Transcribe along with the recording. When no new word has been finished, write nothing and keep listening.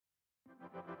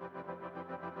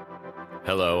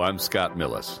Hello, I'm Scott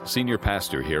Millis, Senior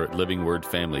Pastor here at Living Word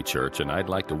Family Church, and I'd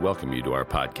like to welcome you to our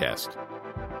podcast.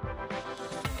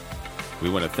 We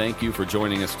want to thank you for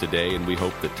joining us today, and we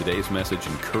hope that today's message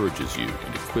encourages you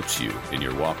and equips you in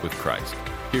your walk with Christ.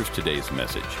 Here's today's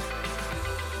message.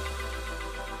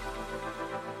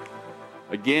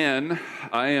 Again,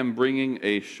 I am bringing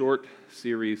a short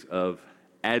series of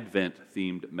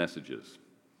Advent-themed messages,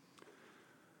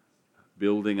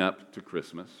 building up to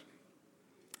Christmas.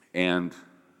 And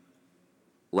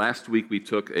last week we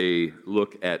took a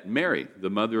look at Mary, the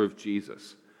mother of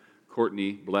Jesus.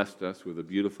 Courtney blessed us with a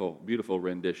beautiful, beautiful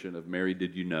rendition of Mary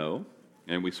Did You Know?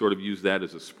 And we sort of used that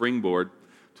as a springboard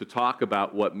to talk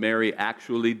about what Mary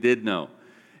actually did know.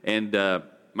 And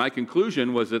my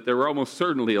conclusion was that there were almost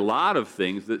certainly a lot of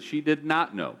things that she did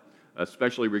not know,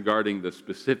 especially regarding the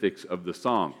specifics of the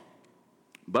song.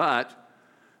 But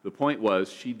the point was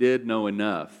she did know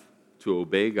enough to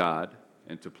obey God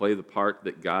and to play the part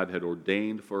that God had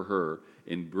ordained for her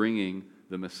in bringing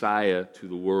the Messiah to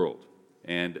the world.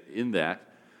 And in that,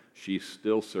 she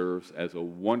still serves as a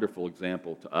wonderful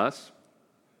example to us.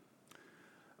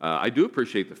 I do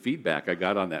appreciate the feedback I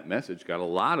got on that message, got a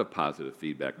lot of positive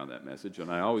feedback on that message, and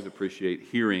I always appreciate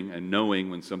hearing and knowing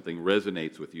when something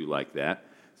resonates with you like that.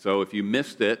 So if you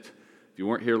missed it, if you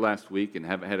weren't here last week and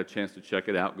haven't had a chance to check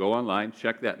it out, go online,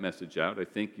 check that message out. I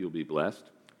think you'll be blessed.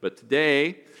 But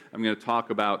today, I'm going to talk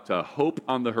about hope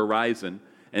on the horizon,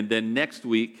 and then next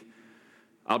week,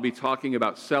 I'll be talking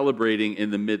about celebrating in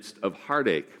the midst of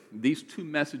heartache. These two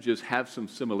messages have some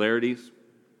similarities,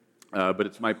 but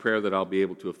it's my prayer that I'll be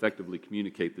able to effectively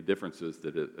communicate the differences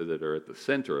that are at the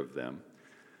center of them.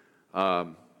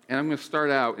 And I'm going to start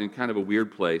out in kind of a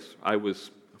weird place. I was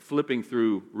flipping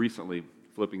through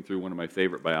one of my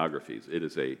favorite biographies. It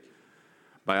is a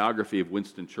biography of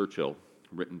Winston Churchill,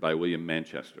 written by William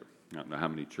Manchester. I don't know how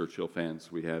many Churchill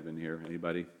fans we have in here.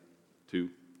 Anybody? 2?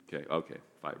 Okay,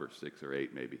 5 or 6 or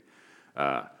 8 maybe.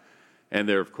 And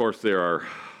there are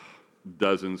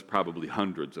dozens, probably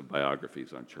hundreds of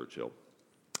biographies on Churchill.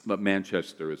 But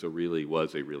Manchester was a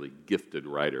really gifted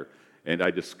writer. And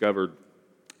I discovered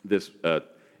this,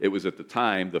 it was at the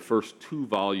time the first 2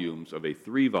 volumes of a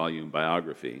 3-volume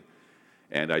biography.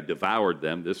 And I devoured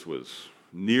them. This was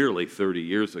nearly 30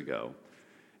 years ago.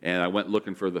 And I went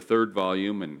looking for the 3rd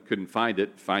volume and couldn't find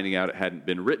it, finding out it hadn't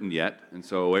been written yet. And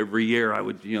so every year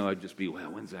I'd just be,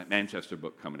 well, when's that Manchester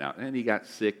book coming out? And he got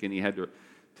sick and he had to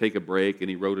take a break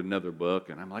and he wrote another book.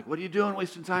 And I'm like, what are you doing,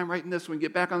 wasting time writing this one?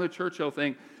 Get back on the Churchill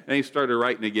thing. And he started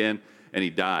writing again and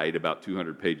he died about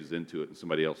 200 pages into it and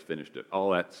somebody else finished it. All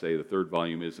that to say the 3rd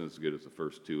volume isn't as good as the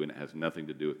first 2 and it has nothing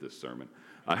to do with this sermon.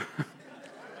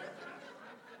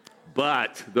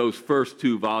 But those first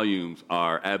 2 volumes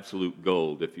are absolute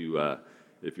gold. If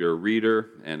you're a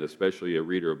reader, and especially a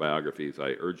reader of biographies,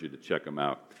 I urge you to check them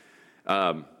out.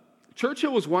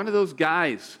 Churchill was one of those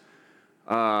guys.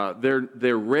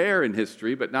 They're rare in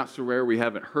history, but not so rare we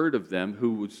haven't heard of them.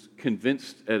 Who was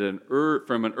convinced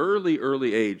from an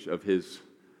early age of his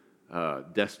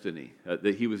destiny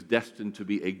that he was destined to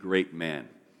be a great man.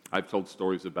 I've told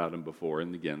stories about him before,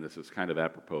 and again, this is kind of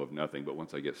apropos of nothing, but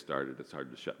once I get started, it's hard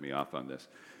to shut me off on this.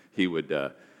 He would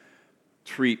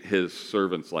treat his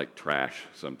servants like trash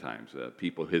sometimes,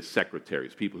 his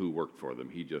secretaries, people who worked for them.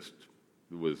 He just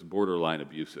was borderline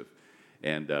abusive.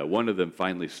 And one of them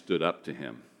finally stood up to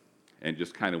him and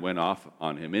just kind of went off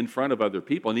on him in front of other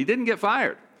people, and he didn't get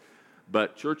fired.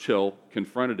 But Churchill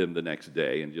confronted him the next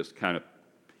day and just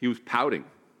he was pouting.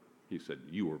 He said,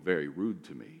 "You were very rude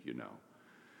to me, you know."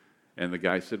 And the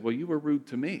guy said, "Well, you were rude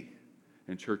to me."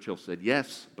 And Churchill said,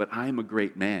 "Yes, but I'm a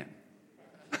great man."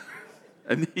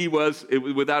 And it was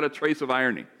without a trace of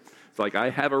irony. It's like, I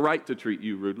have a right to treat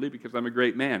you rudely because I'm a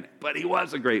great man. But he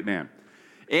was a great man.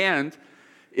 And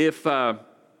if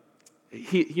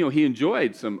he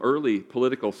enjoyed some early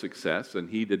political success, and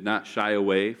he did not shy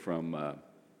away from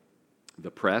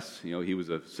the press. He was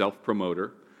a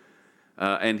self-promoter.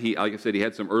 And he, like I said, he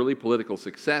had some early political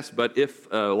success, but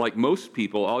if, like most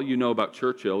people, all you know about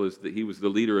Churchill is that he was the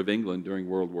leader of England during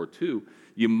World War II,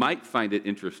 you might find it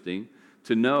interesting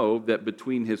to know that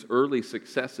between his early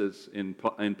successes in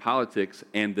politics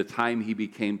and the time he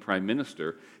became prime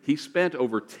minister, he spent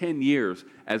over 10 years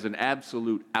as an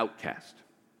absolute outcast.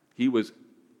 He was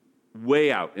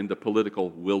way out in the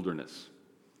political wilderness.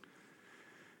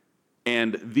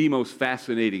 And the most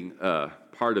fascinating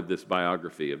part of this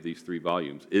biography of these 3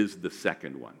 volumes is the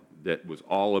second one that was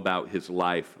all about his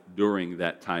life during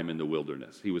that time in the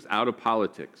wilderness. He was out of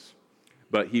politics,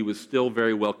 but he was still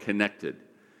very well connected.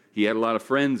 He had a lot of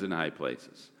friends in high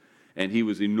places, and he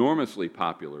was enormously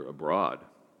popular abroad.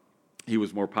 He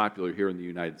was more popular here in the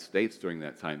United States during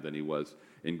that time than he was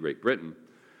in Great Britain.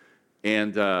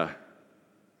 And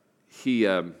he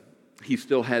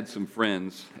still had some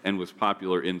friends and was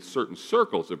popular in certain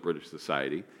circles of British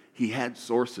society. He had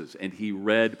sources, and he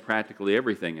read practically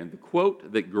everything. And the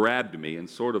quote that grabbed me and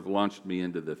sort of launched me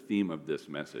into the theme of this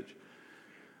message,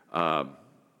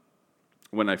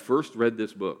 when I first read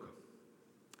this book,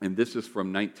 and this is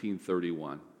from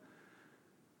 1931,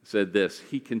 said this: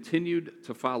 he continued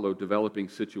to follow developing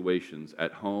situations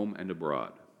at home and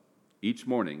abroad. Each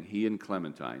morning, he and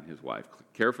Clementine, his wife,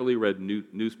 carefully read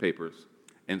newspapers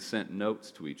and sent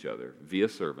notes to each other via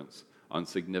servants on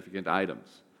significant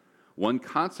items. One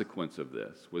consequence of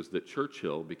this was that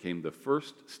Churchill became the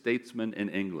first statesman in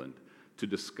England to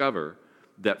discover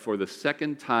that for the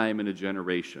second time in a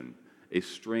generation, a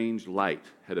strange light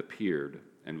had appeared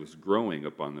and was growing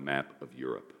upon the map of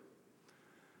Europe.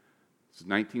 This is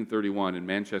 1931, and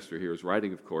Manchester here is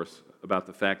writing, of course, about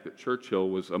the fact that Churchill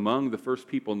was among the first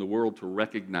people in the world to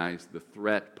recognize the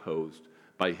threat posed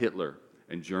by Hitler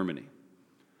and Germany.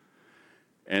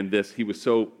 And he was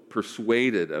so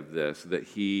persuaded of this that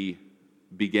he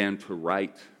began to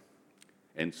write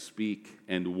and speak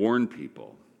and warn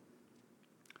people.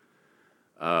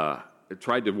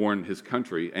 Tried to warn his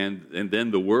country and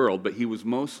then the world, but he was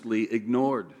mostly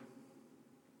ignored.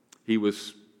 He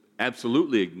was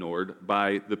absolutely ignored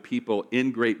by the people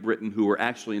in Great Britain who were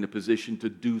actually in a position to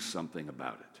do something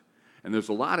about it. And there's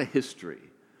a lot of history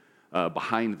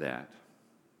behind that.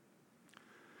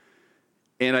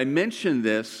 And I mentioned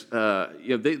this,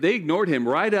 they ignored him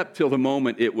right up till the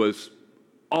moment it was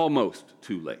almost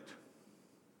too late.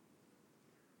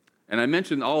 And I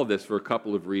mentioned all of this for a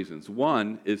couple of reasons.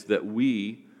 One is that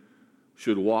we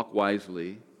should walk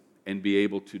wisely and be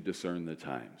able to discern the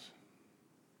times.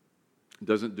 It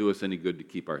doesn't do us any good to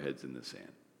keep our heads in the sand.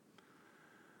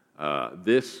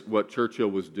 What Churchill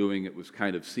was doing, it was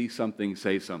kind of see something,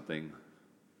 say something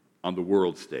on the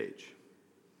world stage.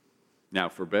 Now,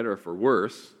 for better or for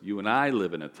worse, you and I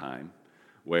live in a time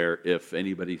where if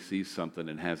anybody sees something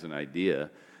and has an idea,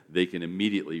 they can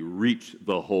immediately reach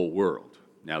the whole world.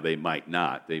 Now, they might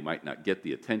not get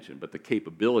the attention, but the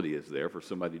capability is there for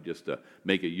somebody just to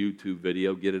make a YouTube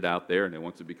video, get it out there, and then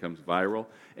once it becomes viral,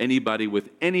 anybody with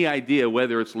any idea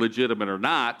whether it's legitimate or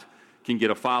not can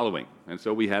get a following. And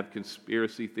so we have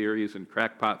conspiracy theories and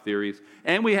crackpot theories,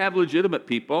 and we have legitimate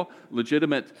people,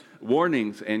 legitimate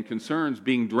warnings and concerns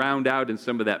being drowned out in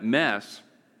some of that mess.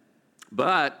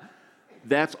 But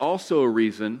that's also a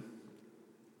reason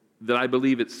that I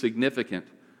believe it's significant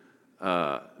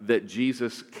that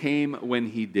Jesus came when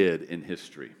he did in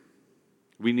history.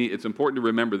 It's important to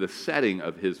remember the setting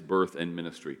of his birth and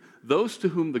ministry. Those to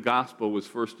whom the gospel was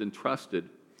first entrusted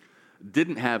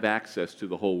didn't have access to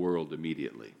the whole world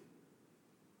immediately.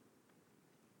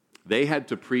 They had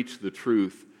to preach the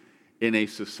truth in a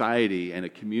society and a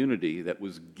community that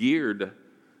was geared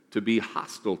to be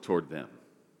hostile toward them.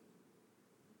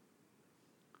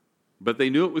 But they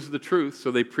knew it was the truth,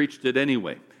 so they preached it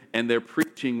anyway. And their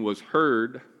preaching was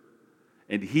heard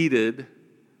and heeded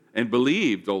and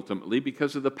believed ultimately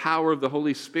because of the power of the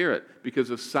Holy Spirit, because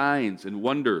of signs and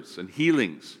wonders and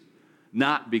healings,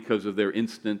 not because of their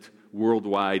instant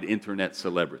worldwide internet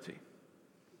celebrity.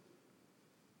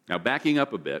 Now, backing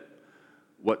up a bit,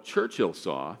 what Churchill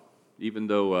saw, even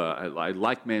though I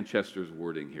like Manchester's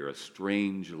wording here, a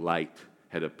strange light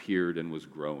had appeared and was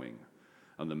growing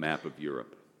on the map of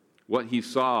Europe. What he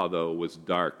saw, though, was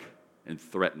dark and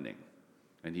threatening.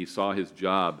 And he saw his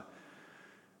job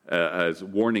as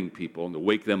warning people and to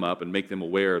wake them up and make them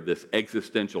aware of this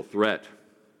existential threat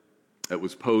that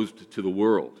was posed to the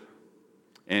world.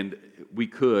 And we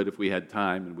could, if we had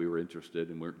time and we were interested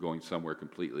and we're going somewhere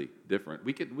completely different,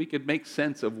 we could make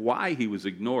sense of why he was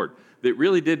ignored. It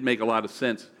really did make a lot of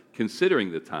sense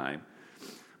considering the time,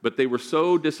 but they were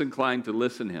so disinclined to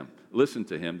listen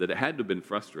to him that it had to have been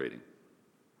frustrating.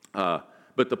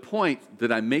 But the point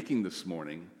that I'm making this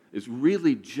morning is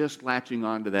really just latching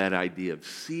on to that idea of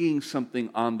seeing something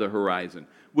on the horizon,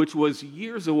 which was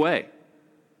years away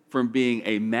from being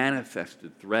a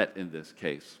manifested threat in this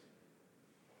case.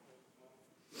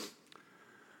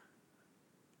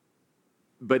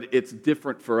 But it's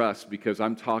different for us because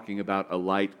I'm talking about a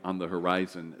light on the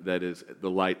horizon that is the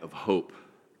light of hope.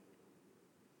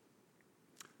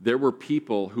 There were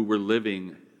people who were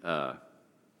living,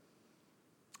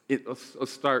 let's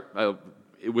start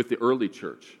with the early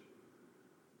church.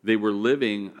 They were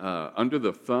living under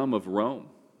the thumb of Rome.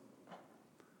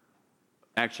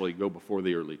 Actually, go before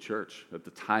the early church. At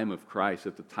the time of Christ,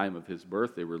 at the time of his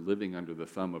birth, they were living under the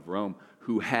thumb of Rome,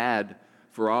 who had,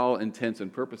 for all intents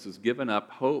and purposes, given up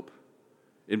hope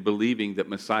in believing that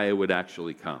Messiah would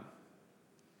actually come.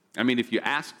 I mean, if you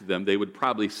asked them, they would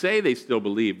probably say they still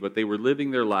believed, but they were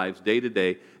living their lives day to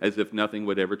day as if nothing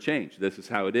would ever change. This is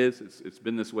how it is. It's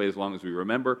been this way as long as we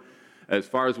remember. As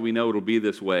far as we know, it'll be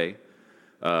this way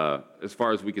as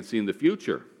far as we can see in the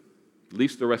future, at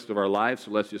least the rest of our lives,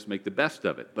 so let's just make the best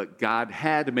of it. But God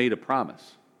had made a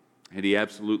promise, and he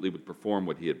absolutely would perform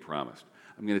what he had promised.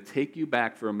 I'm going to take you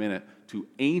back for a minute to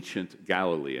ancient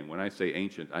Galilee, and when I say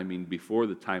ancient, I mean before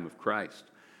the time of Christ.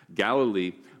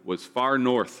 Galilee was far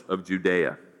north of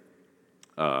Judea,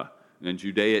 and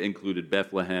Judea included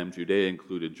Bethlehem. Judea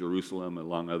included Jerusalem,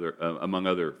 among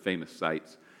other famous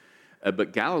sites.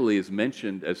 But Galilee is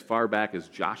mentioned as far back as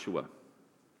Joshua,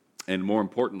 and more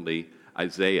importantly,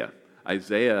 Isaiah.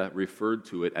 Isaiah referred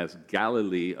to it as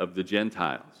Galilee of the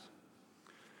Gentiles.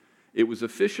 It was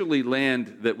officially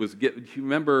land that was given. You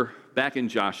remember back in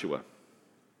Joshua,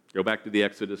 go back to the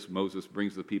Exodus, Moses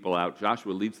brings the people out.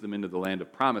 Joshua leads them into the land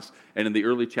of promise. And in the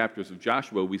early chapters of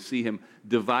Joshua, we see him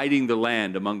dividing the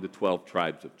land among the 12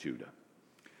 tribes of Judah.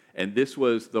 And this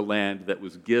was the land that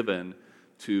was given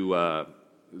to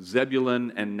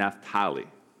Zebulun and Naphtali,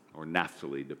 or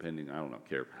Naphtali, depending, I don't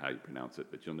care how you pronounce it,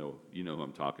 but you know who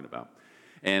I'm talking about.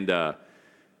 And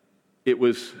it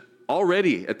was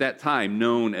already at that time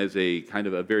known as a kind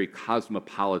of a very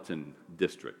cosmopolitan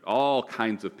district. All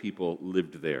kinds of people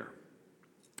lived there.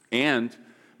 And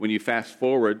when you fast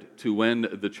forward to when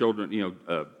the children,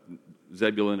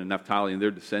 Zebulun and Naphtali and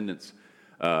their descendants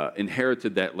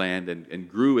inherited that land and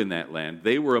grew in that land,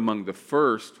 they were among the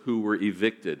first who were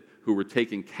evicted, who were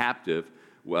taken captive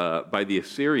by the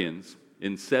Assyrians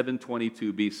in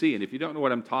 722 BC. And if you don't know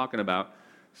what I'm talking about,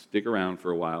 stick around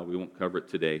for a while. We won't cover it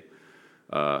today,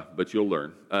 but you'll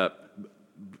learn.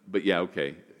 But yeah,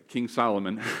 okay. King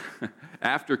Solomon,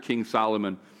 after King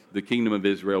Solomon, the kingdom of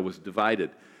Israel was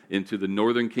divided into the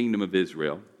northern kingdom of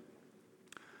Israel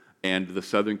and the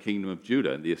southern kingdom of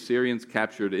Judah. And the Assyrians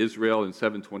captured Israel in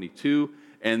 722,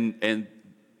 and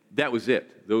that was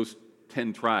it. Those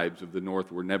 10 tribes of the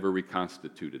north were never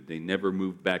reconstituted. They never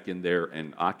moved back in there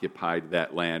and occupied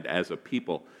that land as a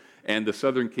people. And the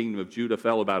southern kingdom of Judah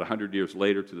fell about 100 years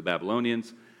later to the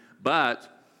Babylonians, but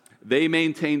they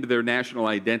maintained their national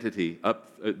identity up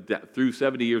through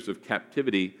 70 years of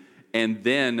captivity and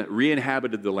then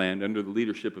re-inhabited the land under the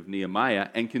leadership of Nehemiah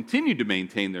and continued to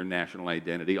maintain their national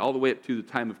identity all the way up to the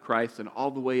time of Christ and all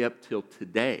the way up till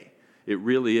today. It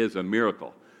really is a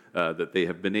miracle that they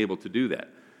have been able to do that.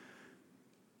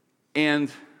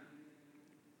 And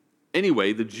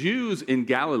anyway, the Jews in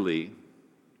Galilee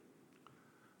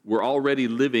were already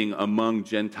living among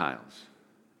Gentiles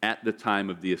at the time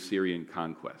of the Assyrian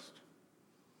conquest.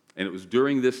 And it was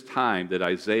during this time that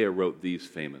Isaiah wrote these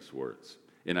famous words.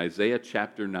 In Isaiah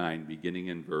chapter 9, beginning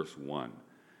in verse 1.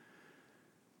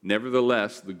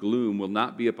 Nevertheless, the gloom will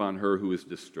not be upon her who is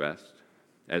distressed,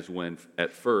 as when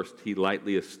at first he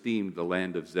lightly esteemed the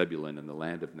land of Zebulun and the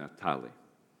land of Naphtali,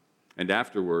 and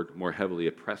afterward more heavily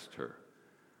oppressed her.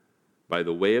 By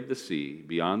the way of the sea,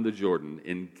 beyond the Jordan,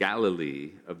 in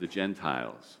Galilee of the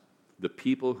Gentiles, the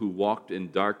people who walked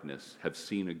in darkness have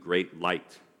seen a great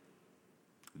light.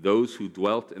 Those who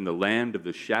dwelt in the land of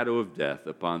the shadow of death,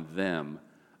 upon them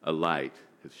a light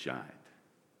has shined.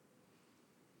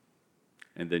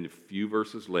 And then a few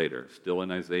verses later, still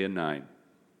in Isaiah 9,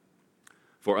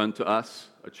 for unto us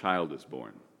a child is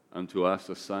born, unto us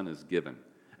a son is given,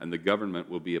 and the government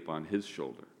will be upon his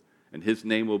shoulder. And his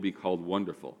name will be called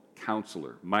Wonderful,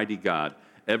 Counselor, Mighty God,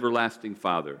 Everlasting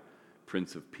Father,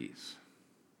 Prince of Peace.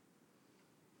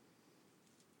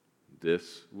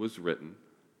 This was written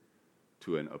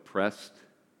to an oppressed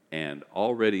and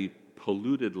already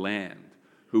polluted land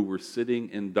who were sitting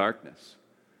in darkness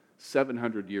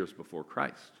 700 years before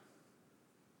Christ,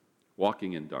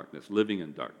 walking in darkness, living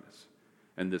in darkness.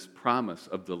 And this promise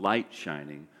of the light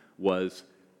shining was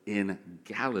in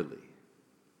Galilee,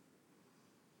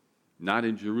 not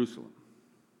in Jerusalem.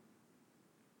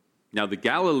 Now, the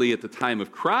Galilee at the time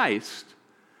of Christ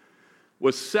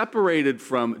was separated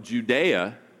from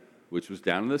Judea, which was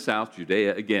down in the south,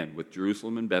 Judea, again, with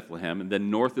Jerusalem and Bethlehem. And then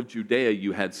north of Judea,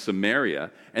 you had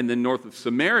Samaria. And then north of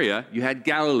Samaria, you had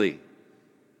Galilee.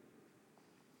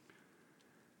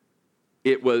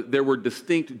 There were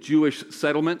distinct Jewish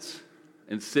settlements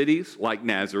and cities, like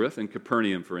Nazareth and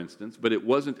Capernaum, for instance, but it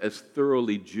wasn't as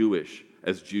thoroughly Jewish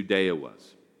as Judea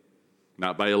was.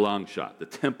 Not by a long shot. The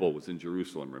temple was in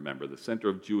Jerusalem, remember. The center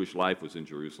of Jewish life was in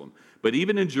Jerusalem. But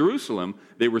even in Jerusalem,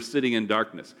 they were sitting in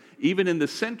darkness. Even in the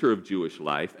center of Jewish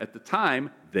life, at the time,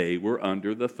 they were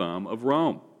under the thumb of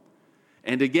Rome.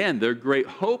 And again, their great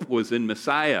hope was in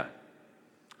Messiah,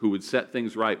 who would set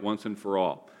things right once and for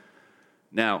all.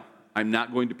 Now, I'm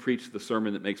not going to preach the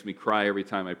sermon that makes me cry every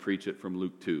time I preach it from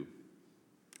Luke 2.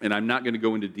 And I'm not going to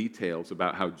go into details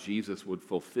about how Jesus would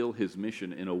fulfill his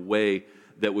mission in a way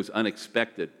that was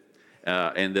unexpected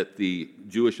and that the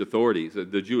Jewish authorities,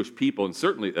 the Jewish people, and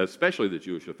certainly, especially the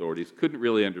Jewish authorities, couldn't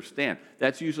really understand.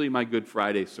 That's usually my Good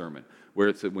Friday sermon, where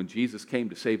it's that when Jesus came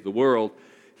to save the world,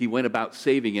 he went about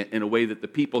saving it in a way that the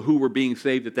people who were being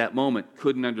saved at that moment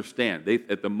couldn't understand.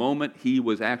 At the moment he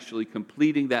was actually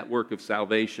completing that work of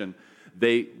salvation,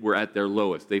 they were at their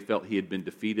lowest. They felt he had been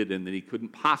defeated and that he couldn't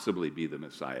possibly be the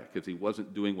Messiah because he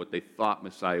wasn't doing what they thought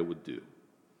Messiah would do.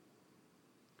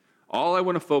 All I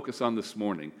want to focus on this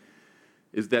morning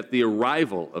is that the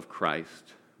arrival of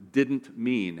Christ didn't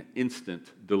mean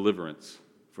instant deliverance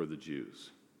for the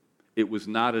Jews. It was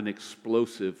not an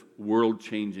explosive,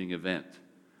 world-changing event,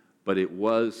 but it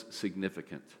was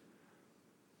significant.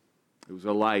 It was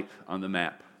a light on the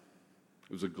map.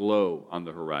 It was a glow on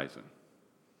the horizon.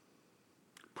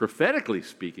 Prophetically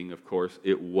speaking, of course,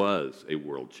 it was a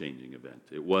world-changing event.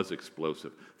 It was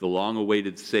explosive. The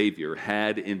long-awaited Savior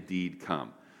had indeed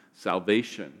come.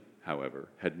 Salvation, however,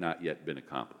 had not yet been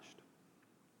accomplished.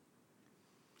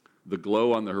 The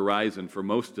glow on the horizon for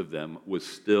most of them was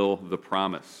still the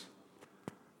promise.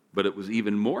 But it was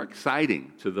even more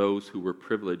exciting to those who were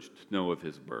privileged to know of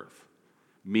his birth.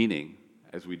 Meaning,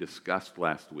 as we discussed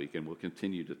last week, and we'll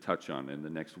continue to touch on in the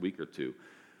next week or two,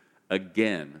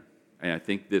 again, and I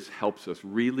think this helps us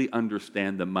really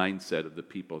understand the mindset of the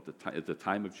people at the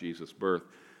time of Jesus' birth.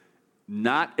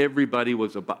 Not everybody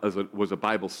was a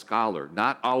Bible scholar.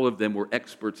 Not all of them were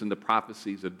experts in the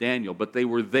prophecies of Daniel, but they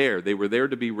were there. They were there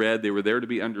to be read. They were there to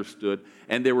be understood.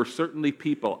 And there were certainly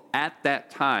people at that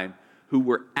time who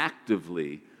were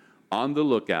actively on the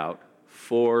lookout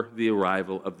for the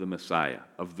arrival of the Messiah,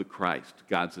 of the Christ,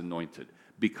 God's anointed,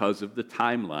 because of the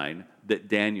timeline that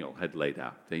Daniel had laid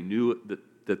out. They knew that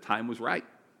the time was right.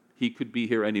 He could be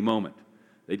here any moment.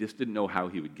 They just didn't know how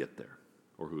he would get there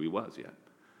or who he was yet.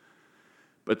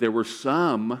 But there were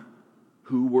some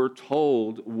who were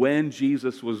told when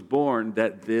Jesus was born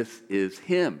that this is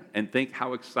him. And think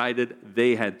how excited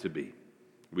they had to be.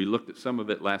 We looked at some of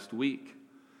it last week.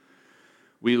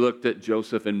 We looked at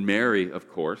Joseph and Mary, of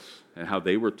course, and how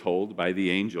they were told by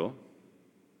the angel.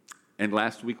 And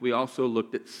last week we also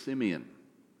looked at Simeon.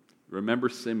 Remember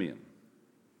Simeon?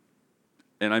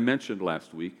 And I mentioned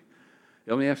last week,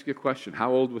 let me ask you a question.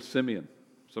 How old was Simeon?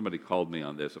 Somebody called me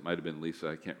on this. It might have been Lisa.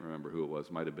 I can't remember who it was.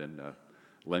 It might have been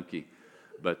Lemke.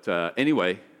 But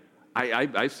anyway,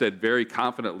 I said very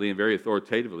confidently and very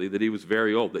authoritatively that he was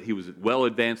very old, that he was well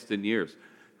advanced in years.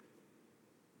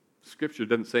 Scripture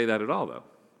doesn't say that at all, though,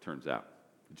 turns out.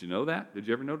 Did you know that? Did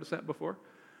you ever notice that before?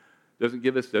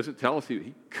 Doesn't tell us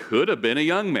he could have been a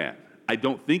young man. I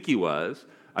don't think he was.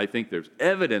 I think there's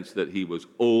evidence that he was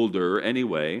older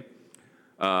anyway.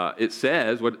 It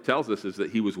says, what it tells us is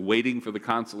that he was waiting for the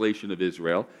consolation of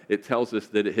Israel. It tells us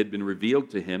that it had been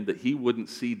revealed to him that he wouldn't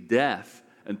see death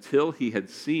until he had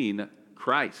seen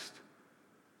Christ.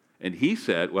 And he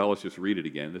said, well, let's just read it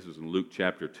again. This is in Luke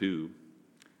chapter 2,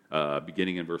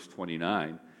 beginning in verse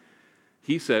 29.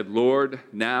 He said, Lord,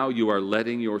 now you are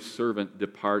letting your servant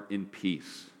depart in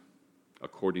peace,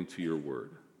 according to your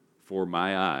word. For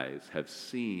my eyes have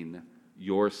seen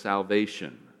your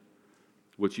salvation,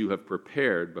 which you have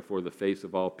prepared before the face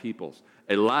of all peoples.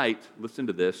 A light, listen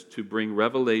to this, to bring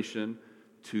revelation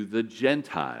to the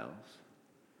Gentiles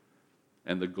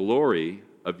and the glory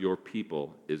of your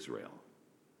people Israel.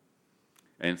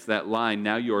 And it's that line,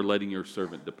 now you are letting your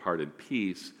servant depart in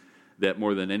peace, that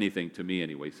more than anything, to me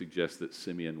anyway, suggests that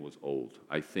Simeon was old.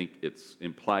 I think it's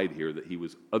implied here that he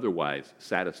was otherwise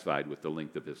satisfied with the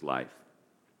length of his life.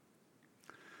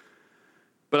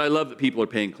 But I love that people are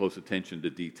paying close attention to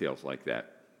details like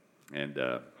that and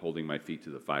holding my feet to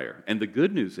the fire. And the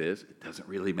good news is it doesn't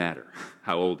really matter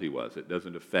how old he was. It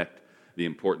doesn't affect the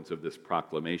importance of this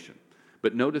proclamation.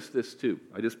 But notice this too.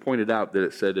 I just pointed out that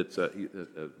it said it's a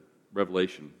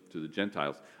revelation to the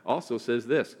Gentiles. Also says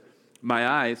this, my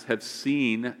eyes have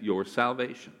seen your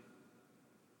salvation.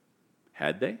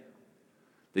 Had they?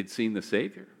 They'd seen the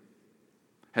Savior.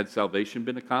 Had salvation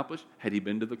been accomplished? Had he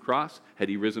been to the cross? Had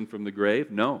he risen from the grave?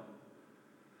 No.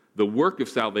 The work of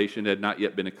salvation had not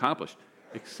yet been accomplished,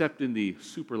 except in the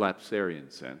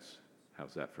superlapsarian sense.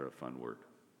 How's that for a fun word?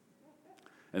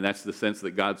 And that's the sense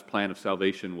that God's plan of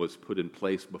salvation was put in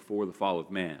place before the fall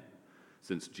of man,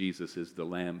 since Jesus is the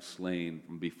Lamb slain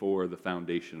from before the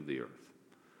foundation of the earth.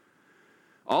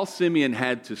 All Simeon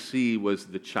had to see was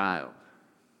the child,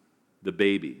 the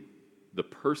baby, the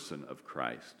person of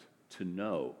Christ, to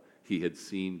know he had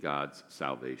seen God's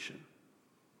salvation.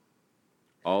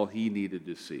 All he needed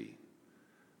to see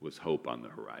was hope on the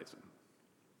horizon.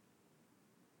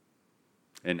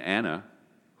 And Anna,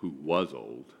 who was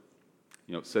old,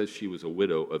 it says she was a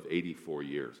widow of 84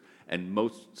 years. And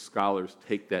most scholars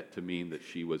take that to mean that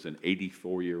she was an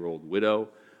 84-year-old widow,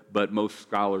 but most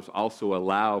scholars also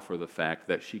allow for the fact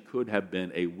that she could have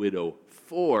been a widow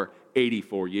for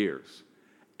 84 years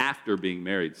after being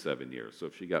married 7 years. So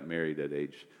if she got married at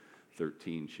age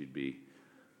 13, she'd be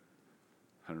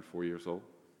 104 years old.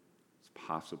 It's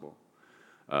possible.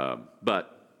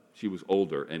 But she was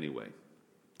older anyway.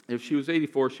 If she was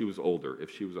 84, she was older.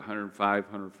 If she was 105,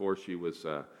 104, she was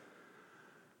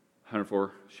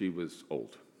 104, she was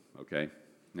old. Okay?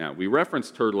 Now, we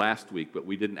referenced her last week, but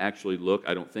we didn't actually look.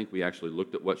 I don't think we actually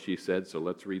looked at what she said, so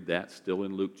let's read that. Still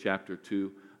in Luke chapter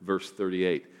 2, verse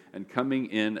 38. And coming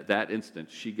in that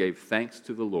instant, she gave thanks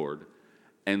to the Lord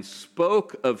and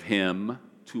spoke of him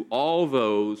to all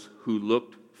those who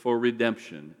looked for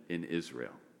redemption in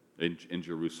Israel, in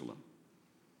Jerusalem.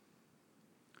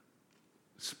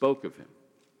 Spoke of him.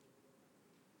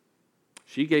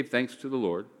 She gave thanks to the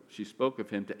Lord. She spoke of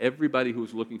him to everybody who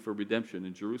was looking for redemption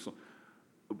in Jerusalem.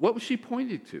 What was she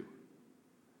pointing to?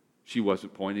 She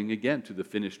wasn't pointing again to the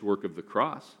finished work of the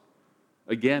cross.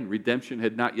 Again, redemption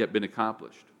had not yet been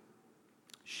accomplished.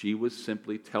 She was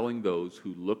simply telling those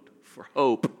who looked for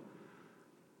hope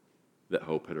that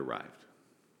hope had arrived.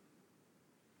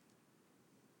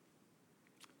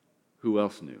 Who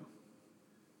else knew?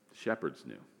 Shepherds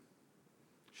knew.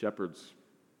 Shepherds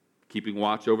keeping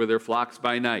watch over their flocks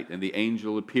by night, and the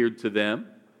angel appeared to them,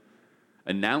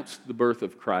 announced the birth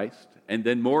of Christ, and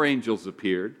then more angels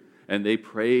appeared, and they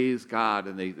praise God,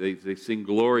 and they sing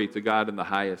glory to God in the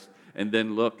highest. And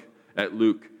then look at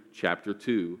Luke chapter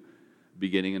 2,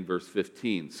 beginning in verse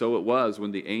 15. So it was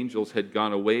when the angels had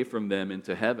gone away from them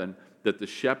into heaven that the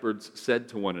shepherds said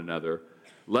to one another,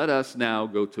 "Let us now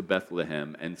go to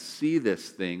Bethlehem and see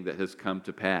this thing that has come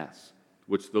to pass,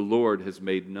 which the Lord has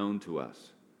made known to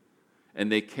us."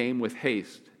 And they came with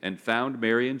haste and found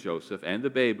Mary and Joseph and the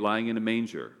babe lying in a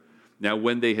manger. Now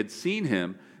when they had seen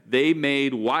him, they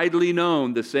made widely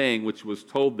known the saying which was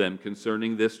told them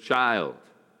concerning this child.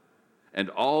 And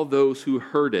all those who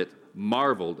heard it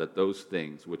marveled at those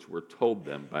things which were told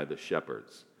them by the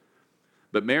shepherds.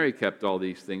 But Mary kept all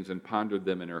these things and pondered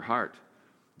them in her heart.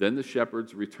 Then the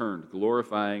shepherds returned,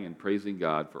 glorifying and praising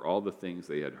God for all the things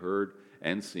they had heard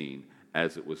and seen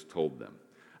as it was told them.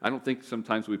 I don't think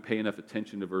sometimes we pay enough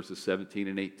attention to verses 17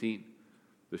 and 18.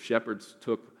 The shepherds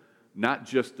took not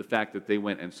just the fact that they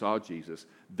went and saw Jesus,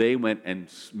 they went and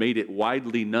made it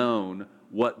widely known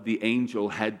what the angel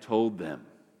had told them.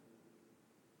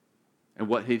 And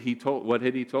what had he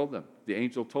told them? The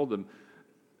angel told them,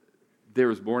 "There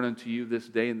is born unto you this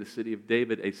day in the city of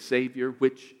David a Savior,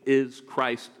 which is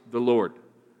Christ the Lord."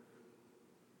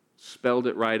 Spelled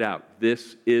it right out.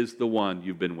 This is the one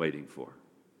you've been waiting for.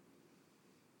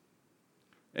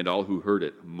 And all who heard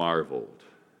it marveled.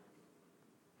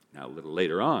 Now, a little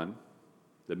later on,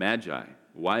 the Magi,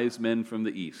 wise men from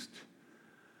the east,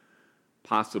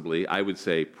 possibly, I would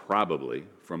say probably,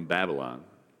 from Babylon,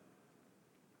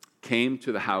 came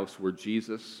to the house where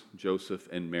Jesus, Joseph,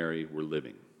 and Mary were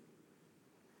living.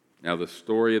 Now, the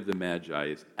story of the Magi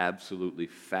is absolutely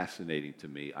fascinating to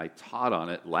me. I taught on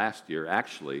it last year,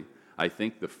 actually, I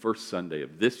think the first Sunday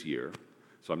of this year,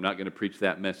 so I'm not going to preach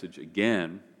that message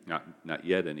again, not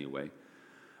yet anyway.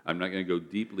 I'm not going to go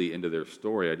deeply into their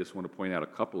story. I just want to point out a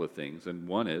couple of things. And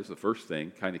one is, the first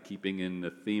thing, kind of keeping in the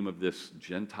theme of this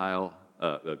Gentile,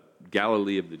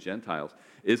 Galilee of the Gentiles,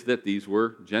 is that these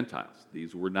were Gentiles.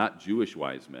 These were not Jewish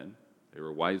wise men. They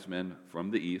were wise men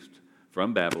from the east,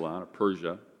 from Babylon or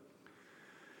Persia.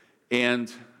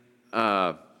 And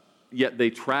yet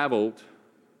they traveled,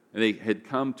 and they had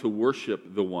come to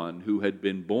worship the one who had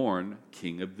been born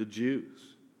King of the Jews.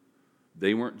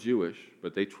 They weren't Jewish,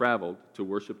 but they traveled to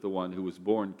worship the one who was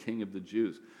born King of the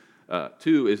Jews.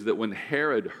 Two is that when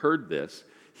Herod heard this,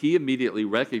 he immediately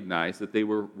recognized that they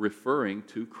were referring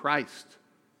to Christ,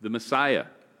 the Messiah,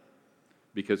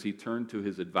 because he turned to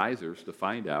his advisors to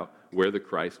find out where the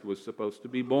Christ was supposed to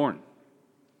be born.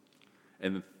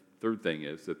 And the third thing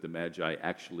is that the Magi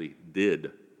actually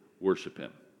did worship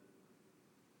him.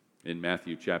 In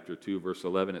Matthew chapter 2, verse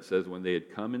 11, it says, "When they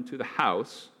had come into the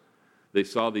house, they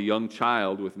saw the young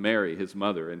child with Mary, his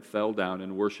mother, and fell down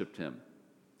and worshipped him.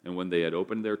 And when they had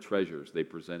opened their treasures, they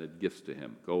presented gifts to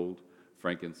him, gold,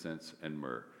 frankincense, and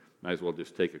myrrh." Might as well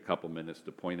just take a couple minutes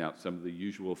to point out some of the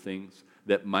usual things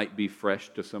that might be fresh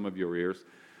to some of your ears.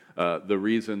 The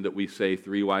reason that we say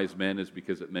 3 wise men is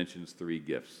because it mentions 3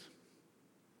 gifts.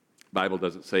 The Bible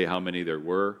doesn't say how many there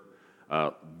were.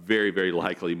 Very, very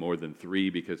likely more than 3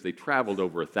 because they traveled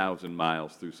over 1,000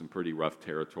 miles through some pretty rough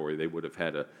territory. They would have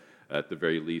had, at the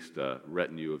very least, a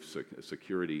retinue of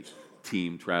security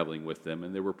team traveling with them,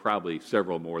 and there were probably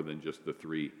several more than just the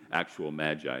 3 actual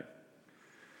magi.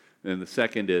 And the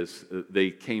second is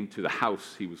they came to the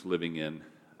house he was living in,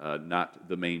 not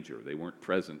the manger. They weren't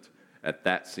present at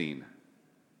that scene.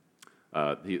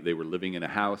 They were living in a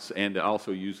house, and it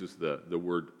also uses the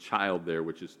word child there,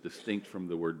 which is distinct from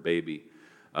the word baby.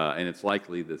 And it's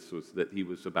likely that he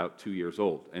was about 2 years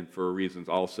old, and for reasons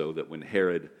also that when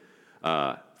Herod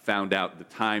found out the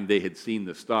time they had seen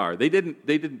the star, they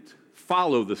didn't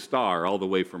follow the star all the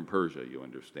way from Persia, you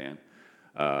understand,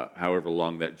 however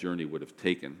long that journey would have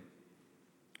taken.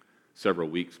 Several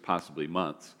weeks, possibly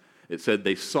months. It said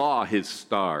they saw his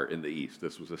star in the east.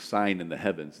 This was a sign in the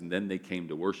heavens, and then they came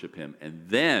to worship him, and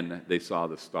then they saw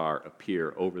the star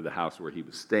appear over the house where he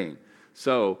was staying.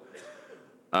 So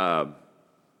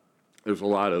there's a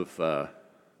lot of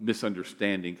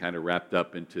misunderstanding kind of wrapped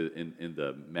up in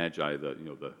the Magi.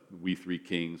 The we 3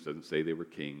 kings doesn't say they were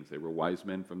kings. They were wise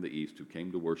men from the east who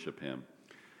came to worship him.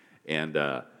 And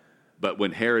but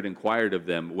when Herod inquired of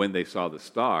them when they saw the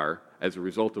star, as a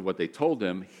result of what they told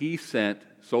him, he sent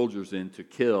soldiers in to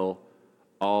kill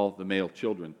all the male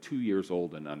children 2 years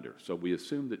old and under. So we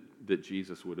assume that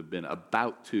Jesus would have been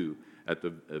about 2 at the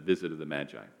visit of the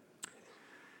Magi.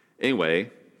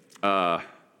 Anyway,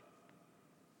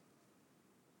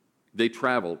 they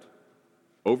traveled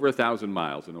over 1,000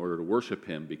 miles in order to worship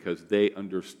him because they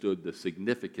understood the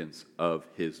significance of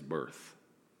his birth.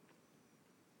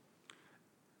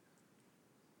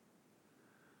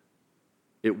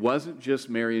 It wasn't just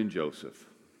Mary and Joseph.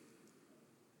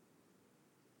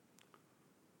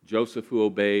 Joseph who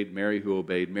obeyed, Mary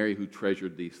who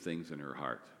treasured these things in her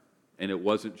heart. And it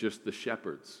wasn't just the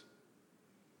shepherds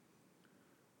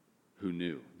who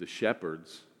knew. The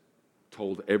shepherds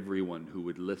told everyone who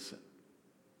would listen.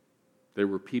 There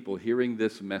were people hearing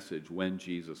this message when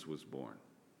Jesus was born.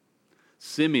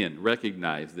 Simeon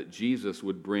recognized that Jesus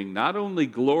would bring not only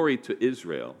glory to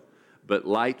Israel, but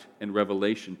light and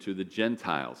revelation to the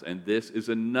Gentiles. And this is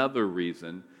another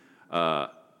reason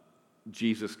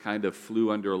Jesus kind of flew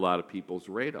under a lot of people's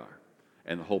radar.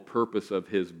 And the whole purpose of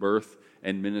his birth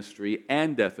and ministry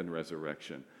and death and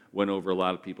resurrection went over a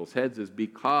lot of people's heads is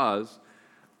because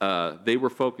they were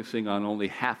focusing on only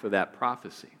half of that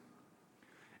prophecy.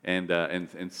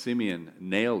 And Simeon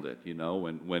nailed it, you know.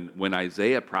 When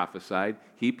Isaiah prophesied,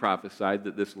 he prophesied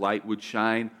that this light would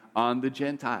shine on the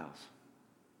Gentiles.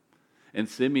 And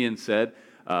Simeon said,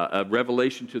 a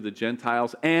revelation to the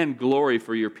Gentiles and glory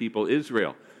for your people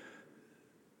Israel.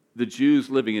 The Jews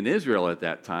living in Israel at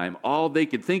that time, all they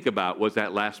could think about was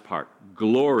that last part,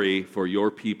 glory for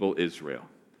your people Israel.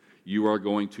 You are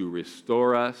going to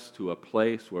restore us to a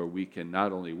place where we can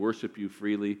not only worship you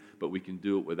freely, but we can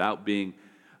do it without being,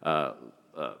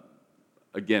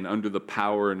 again, under the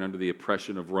power and under the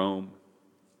oppression of Rome.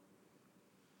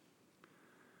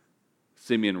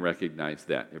 Simeon recognized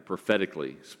that. It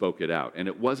prophetically spoke it out. And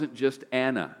it wasn't just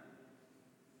Anna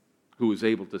who was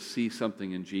able to see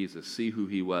something in Jesus, see who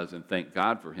he was, and thank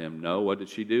God for him. No, what did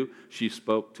she do? She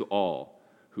spoke to all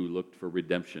who looked for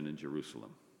redemption in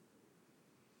Jerusalem.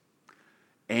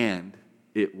 And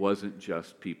it wasn't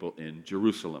just people in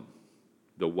Jerusalem.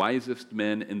 The wisest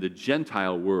men in the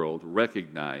Gentile world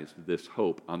recognized this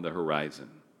hope on the horizon.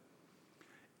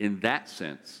 In that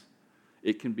sense,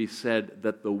 it can be said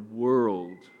that the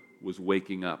world was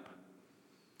waking up,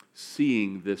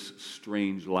 seeing this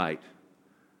strange light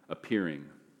appearing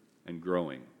and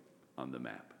growing on the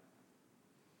map.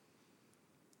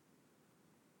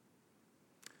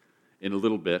 In a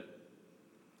little bit,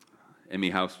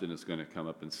 Emmy Houston is going to come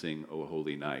up and sing O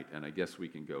Holy Night, and I guess we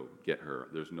can go get her.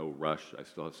 There's no rush. I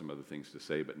still have some other things to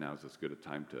say, but now's as good a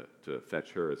time to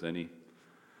fetch her as any.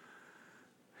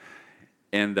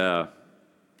 And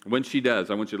when she does,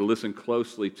 I want you to listen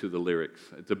closely to the lyrics.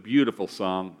 It's a beautiful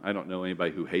song. I don't know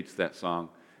anybody who hates that song,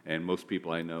 and most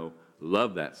people I know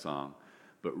love that song.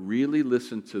 But really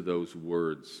listen to those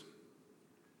words,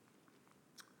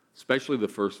 especially the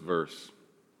first verse.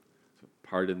 There's a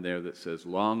part in there that says,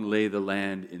 "Long lay the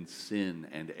land in sin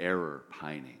and error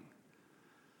pining."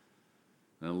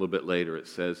 And a little bit later it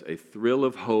says, "A thrill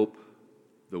of hope,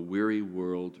 the weary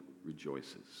world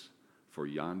rejoices, for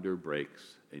yonder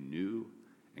breaks a new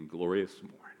and glorious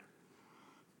morn."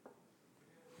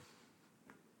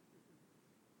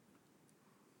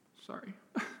 Sorry.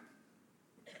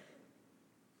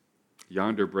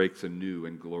 Yonder breaks a new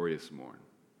and glorious morn.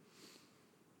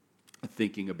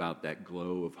 Thinking about that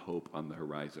glow of hope on the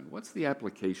horizon. What's the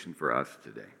application for us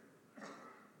today?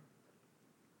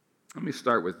 Let me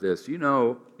start with this.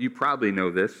 You probably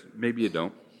know this. Maybe you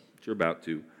don't, but you're about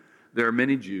to. There are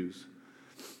many Jews,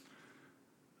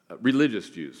 religious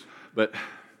Jews. But,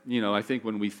 I think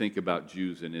when we think about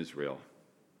Jews in Israel,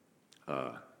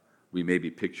 we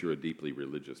maybe picture a deeply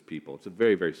religious people. It's a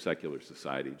very, very secular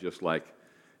society, just like,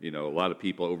 a lot of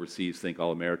people overseas think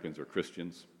all Americans are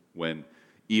Christians, when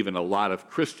even a lot of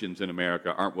Christians in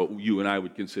America aren't what you and I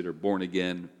would consider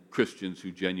born-again Christians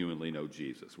who genuinely know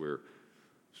Jesus. We're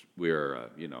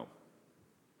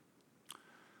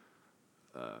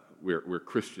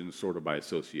Christians sort of by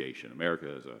association.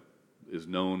 America is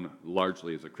known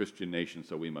largely as a Christian nation,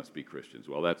 so we must be Christians.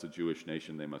 Well, that's a Jewish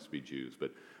nation, they must be Jews.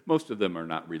 But most of them are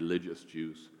not religious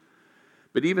Jews.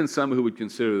 But even some who would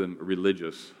consider them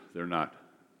religious, they're not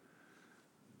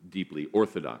deeply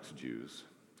Orthodox Jews.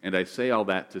 And I say all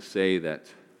that to say that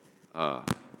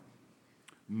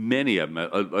many of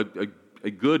them, a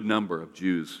good number of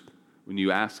Jews, when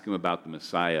you ask them about the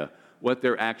Messiah, what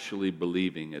they're actually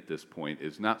believing at this point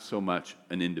is not so much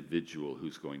an individual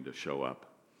who's going to show up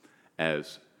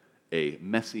as a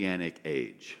messianic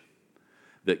age,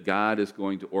 that God is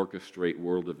going to orchestrate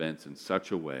world events in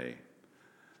such a way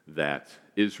that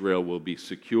Israel will be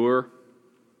secure,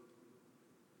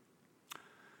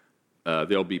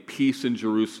 there'll be peace in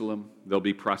Jerusalem, there'll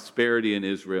be prosperity in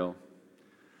Israel.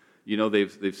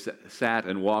 They've sat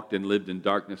and walked and lived in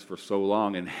darkness for so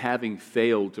long, and having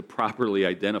failed to properly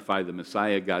identify the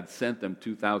Messiah God sent them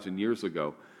 2,000 years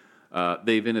ago,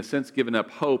 they've in a sense given up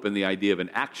hope in the idea of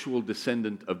an actual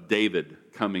descendant of David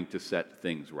coming to set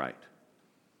things right.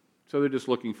 So they're just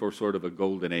looking for sort of a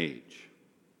golden age.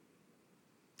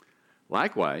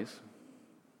 Likewise,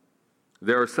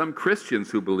 there are some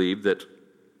Christians who believe that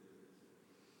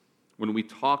when we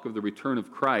talk of the return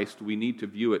of Christ, we need to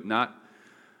view it not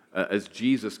as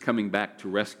Jesus coming back to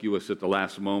rescue us at the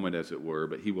last moment, as it were,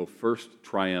 but he will first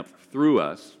triumph through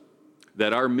us,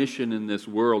 that our mission in this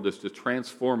world is to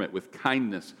transform it with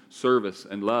kindness, service,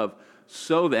 and love,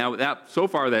 so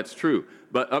far that's true,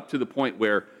 but up to the point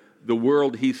where the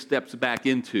world he steps back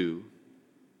into,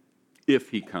 if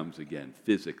he comes again,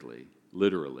 physically,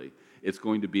 literally, it's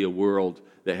going to be a world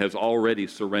that has already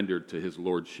surrendered to his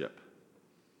lordship.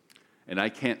 And I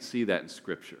can't see that in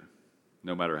Scripture,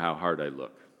 no matter how hard I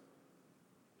look.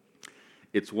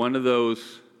 It's one of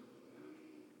those,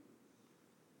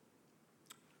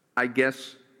 I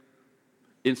guess,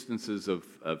 instances of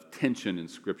tension in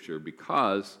Scripture,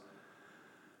 because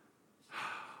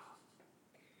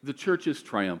the church is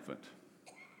triumphant.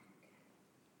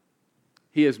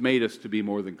 He has made us to be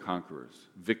more than conquerors,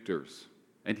 victors,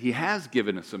 and he has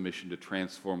given us a mission to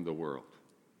transform the world,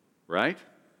 right?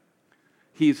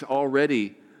 He's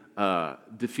already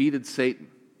defeated Satan.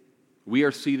 We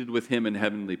are seated with him in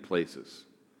heavenly places.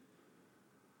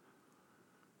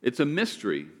 It's a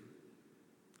mystery,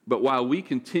 but while we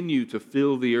continue to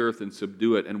fill the earth and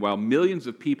subdue it, and while millions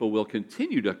of people will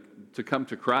continue to come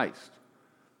to Christ,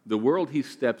 the world he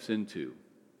steps into,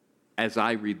 as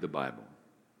I read the Bible,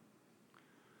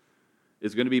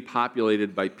 is going to be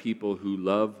populated by people who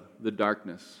love the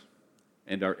darkness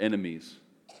and are enemies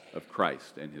of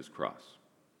Christ and his cross.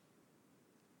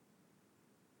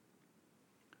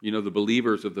 The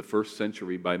believers of the first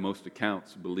century, by most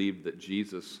accounts, believed that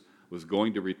Jesus was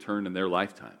going to return in their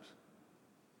lifetimes.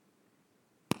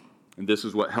 And this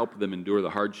is what helped them endure the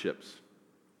hardships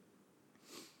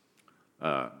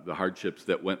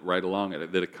that went right along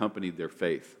it, that accompanied their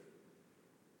faith.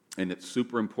 And it's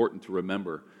super important to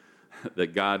remember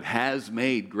that God has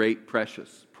made great,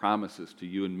 precious promises to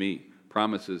you and me,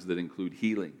 promises that include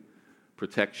healing,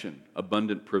 protection,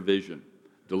 abundant provision,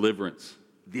 deliverance,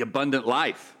 the abundant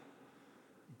life,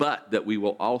 but that we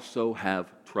will also have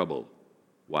trouble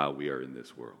while we are in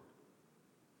this world.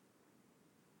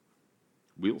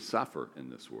 We'll suffer in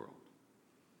this world.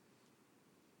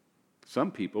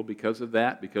 Some people, because of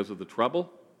that, because of the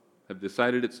trouble, have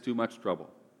decided it's too much trouble.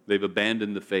 They've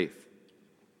abandoned the faith.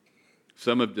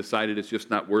 Some have decided it's just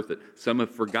not worth it. Some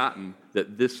have forgotten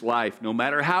that this life, no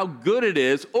matter how good it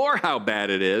is or how bad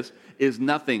it is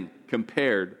nothing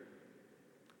compared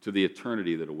to the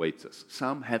eternity that awaits us.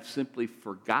 Some have simply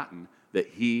forgotten that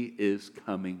he is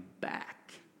coming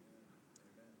back.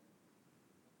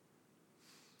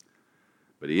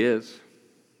 But he is.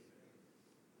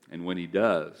 And when he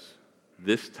does,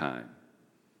 this time,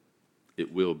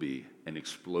 it will be an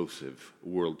explosive,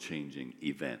 world-changing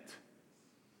event.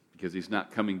 Because he's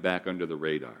not coming back under the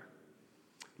radar.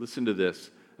 Listen to this.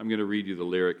 I'm going to read you the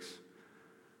lyrics,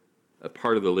 a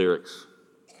part of the lyrics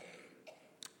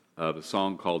of a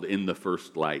song called In the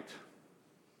First Light.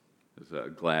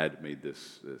 Glad made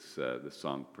this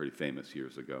song pretty famous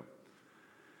years ago.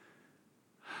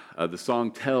 The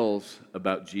song tells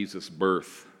about Jesus'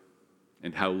 birth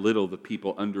and how little the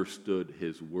people understood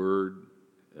his word,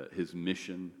 his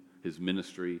mission, his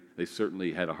ministry. They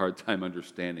certainly had a hard time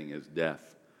understanding his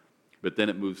death. But then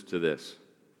it moves to this.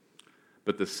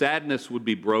 But the sadness would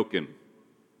be broken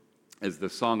as the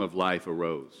song of life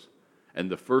arose, and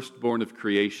the firstborn of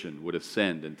creation would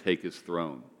ascend and take his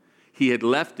throne. He had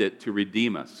left it to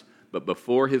redeem us, but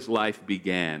before his life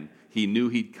began, he knew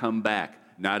he'd come back,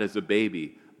 not as a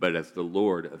baby, but as the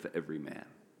Lord of every man.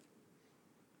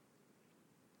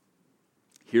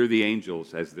 Hear the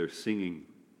angels as they're singing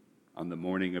on the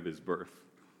morning of his birth.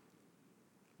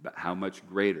 But how much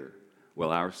greater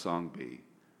will our song be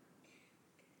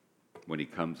when he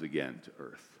comes again to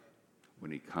earth,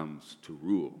 when he comes to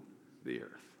rule the earth.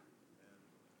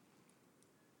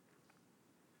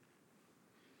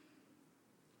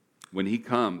 When he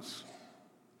comes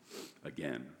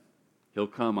again, he'll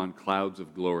come on clouds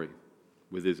of glory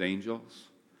with his angels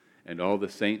and all the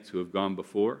saints who have gone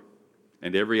before,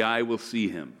 and every eye will see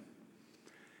him.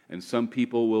 And some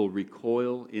people will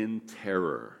recoil in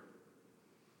terror.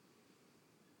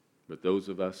 But those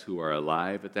of us who are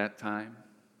alive at that time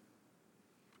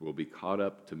will be caught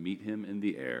up to meet him in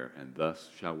the air, and thus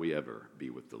shall we ever be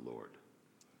with the Lord.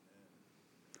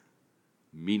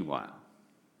 Meanwhile,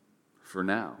 for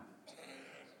now,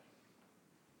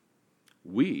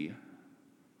 we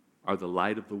are the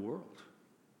light of the world.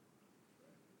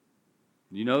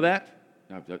 You know that?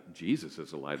 Now, Jesus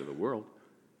is the light of the world.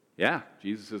 Yeah,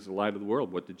 Jesus is the light of the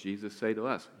world. What did Jesus say to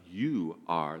us? You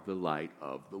are the light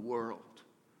of the world.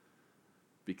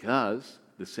 Because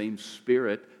the same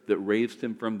Spirit that raised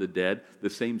him from the dead, the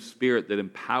same Spirit that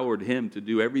empowered him to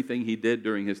do everything he did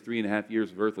during his 3.5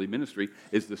 years of earthly ministry,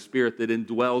 is the Spirit that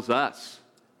indwells us.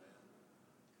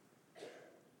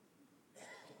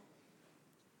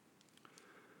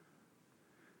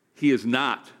 He is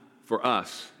not, for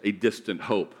us, a distant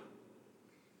hope.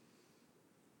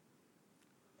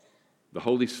 The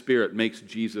Holy Spirit makes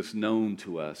Jesus known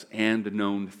to us and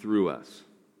known through us.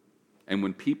 And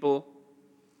when people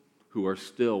who are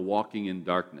still walking in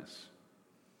darkness,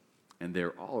 and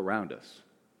they're all around us,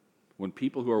 when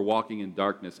people who are walking in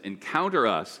darkness encounter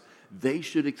us, they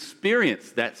should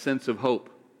experience that sense of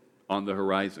hope on the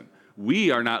horizon.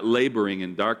 We are not laboring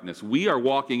in darkness. We are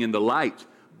walking in the light.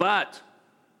 But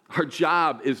our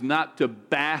job is not to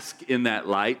bask in that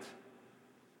light,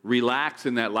 relax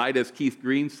in that light, as Keith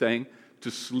Green's saying, to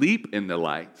sleep in the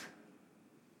light.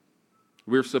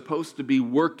 We're supposed to be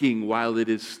working while it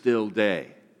is still day.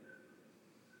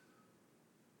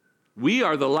 We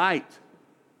are the light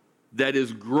that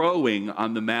is growing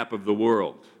on the map of the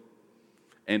world.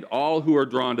 And all who are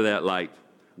drawn to that light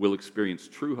will experience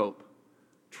true hope,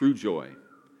 true joy,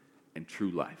 and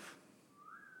true life.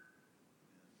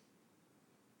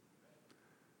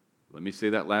 Let me say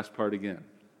that last part again.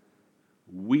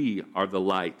 We are the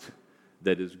light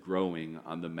that is growing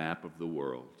on the map of the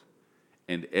world.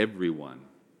 And everyone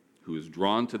who is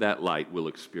drawn to that light will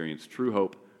experience true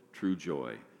hope, true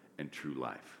joy, and true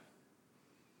life.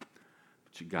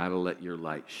 But you got to let your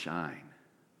light shine.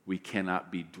 We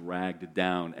cannot be dragged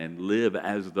down and live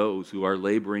as those who are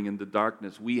laboring in the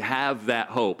darkness. We have that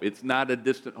hope. It's not a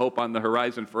distant hope on the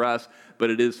horizon for us, but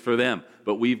it is for them.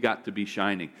 But we've got to be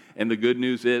shining. And the good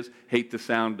news is, hate to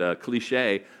sound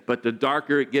cliche, but the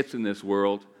darker it gets in this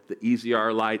world, the easier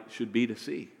our light should be to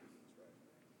see.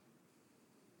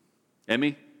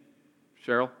 Emmy,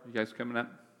 Cheryl, you guys coming up?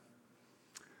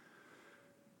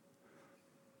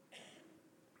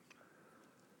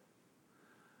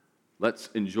 Let's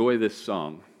enjoy this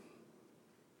song,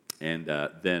 and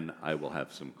then I will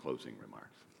have some closing remarks.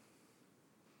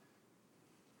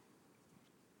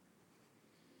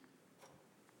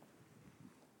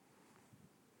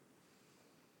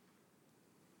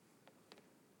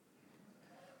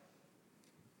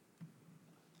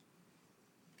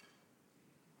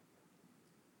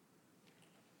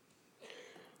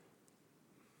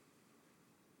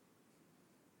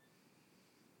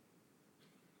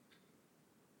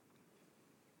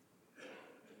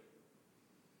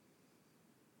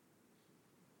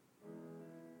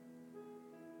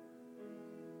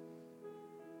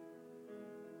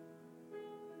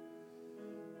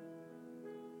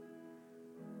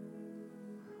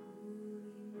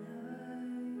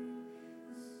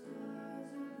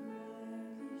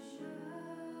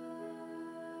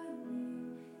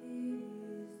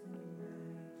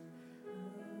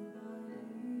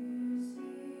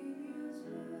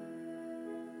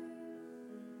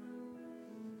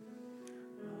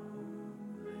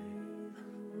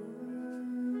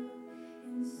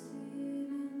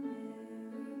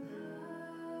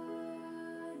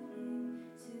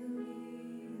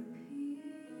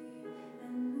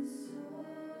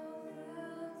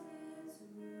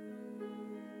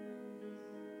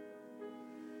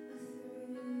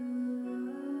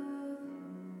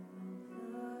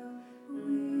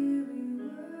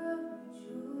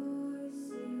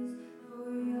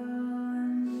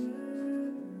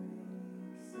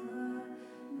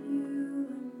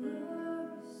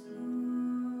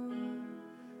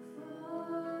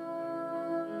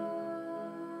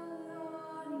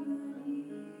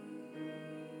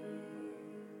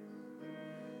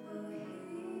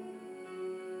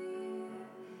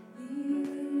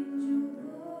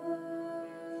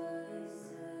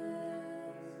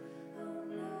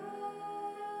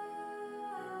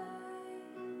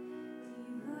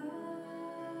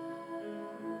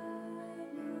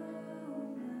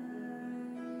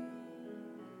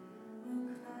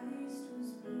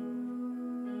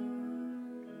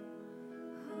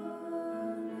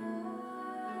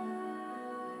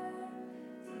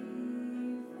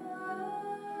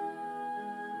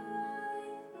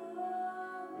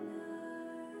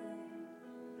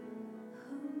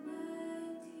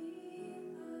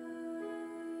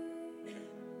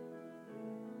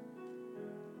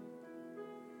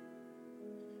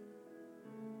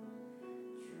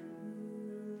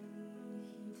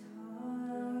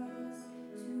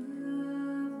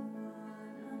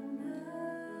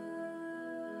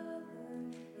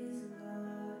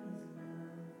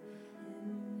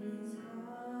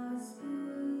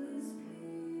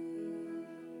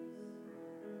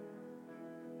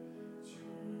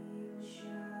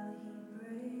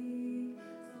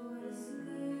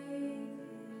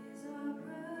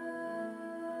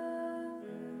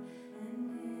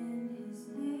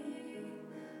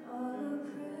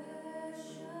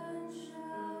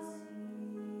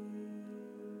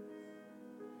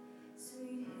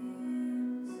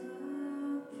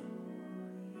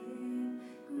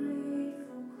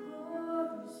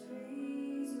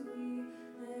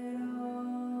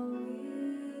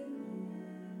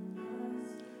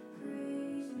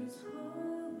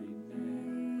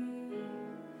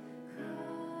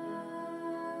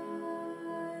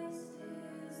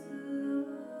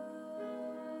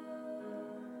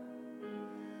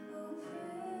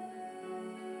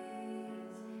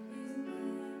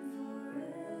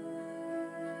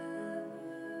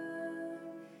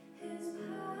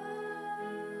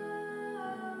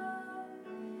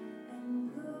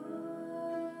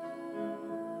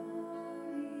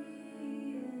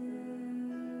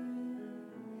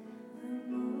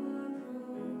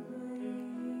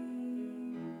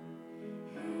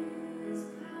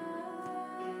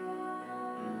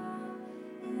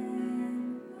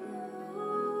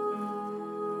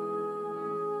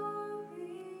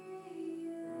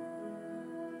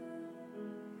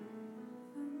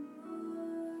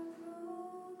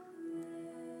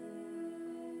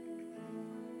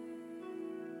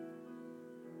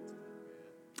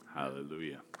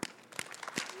 Hallelujah.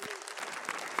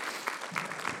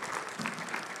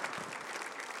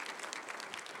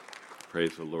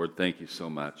 Praise the Lord. Thank you so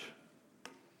much.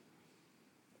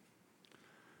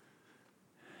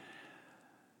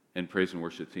 And praise and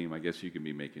worship team, I guess you can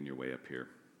be making your way up here.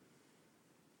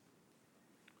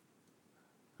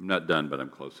 I'm not done, but I'm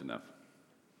close enough.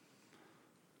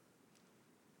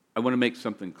 I want to make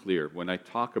something clear. When I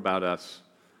talk about us,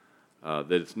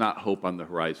 that it's not hope on the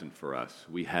horizon for us.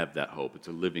 We have that hope. It's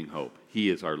a living hope.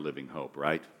 He is our living hope,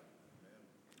 right?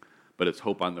 But it's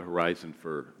hope on the horizon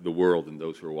for the world and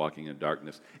those who are walking in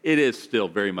darkness. It is still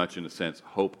very much, in a sense,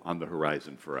 hope on the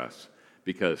horizon for us,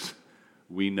 because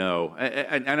we know,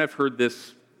 and I've heard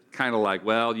this kind of like,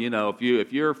 well, you know,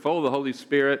 if you're full of the Holy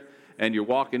Spirit and you're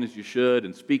walking as you should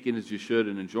and speaking as you should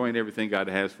and enjoying everything God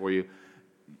has for you,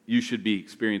 you should be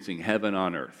experiencing heaven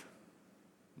on earth.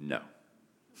 No.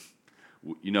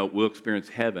 You know, we'll experience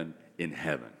heaven in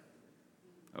heaven.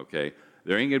 Okay?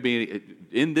 There ain't going to be any,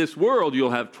 in this world, you'll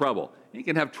have trouble. You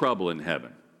can have trouble in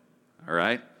heaven. All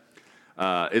right?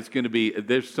 It's going to be,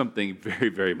 there's something very,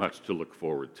 very much to look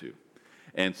forward to.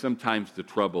 And sometimes the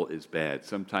trouble is bad.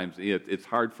 Sometimes it's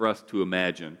hard for us to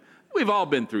imagine. We've all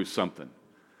been through something.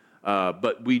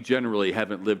 But we generally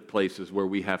haven't lived places where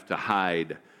we have to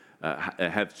hide,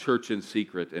 have church in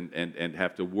secret, and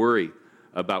have to worry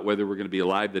about whether we're going to be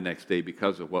alive the next day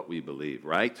because of what we believe,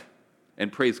 right?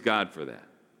 And praise God for that.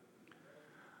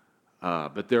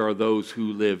 But there are those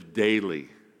who live daily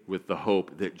with the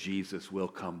hope that Jesus will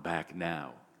come back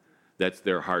now. That's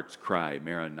their heart's cry,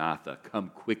 Maranatha,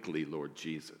 come quickly, Lord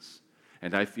Jesus.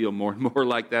 And I feel more and more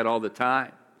like that all the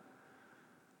time.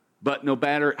 But no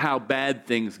matter how bad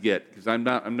things get, because I'm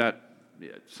not,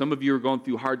 some of you are going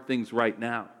through hard things right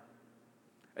now.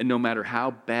 And no matter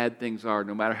how bad things are,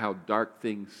 no matter how dark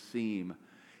things seem,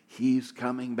 He's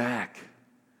coming back.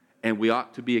 And we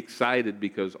ought to be excited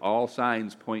because all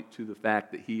signs point to the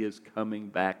fact that He is coming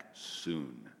back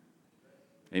soon.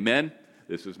 Amen?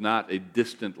 This is not a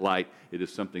distant light. It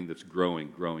is something that's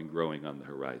growing on the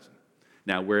horizon.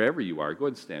 Now, wherever you are, go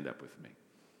ahead and stand up with me.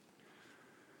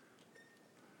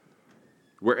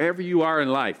 Wherever you are in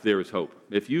life, there is hope.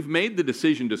 If you've made the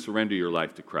decision to surrender your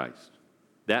life to Christ,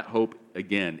 that hope,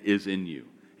 again, is in you.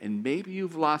 And maybe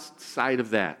you've lost sight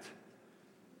of that.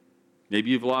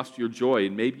 Maybe you've lost your joy,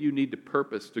 and maybe you need to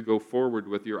purpose to go forward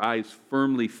with your eyes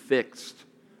firmly fixed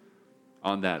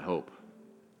on that hope.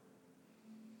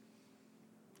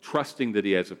 Trusting that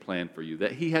He has a plan for you,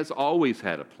 that He has always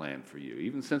had a plan for you,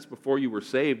 even since before you were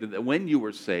saved, and that when you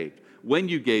were saved, when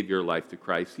you gave your life to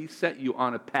Christ, He set you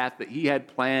on a path that He had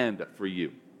planned for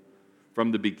you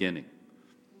from the beginning.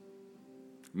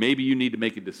 Maybe you need to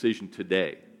make a decision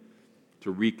today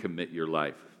to recommit your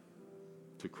life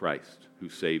to Christ who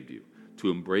saved you,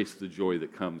 to embrace the joy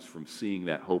that comes from seeing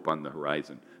that hope on the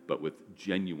horizon, but with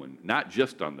genuine, not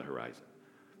just on the horizon,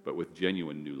 but with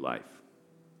genuine new life.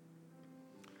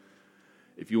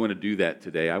 If you want to do that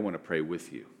today, I want to pray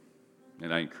with you.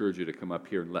 And I encourage you to come up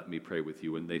here and let me pray with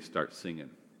you when they start singing.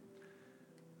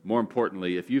 More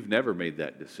importantly, if you've never made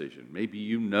that decision, maybe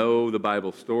you know the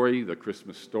Bible story, the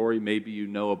Christmas story, maybe you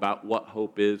know about what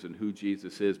hope is and who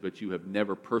Jesus is, but you have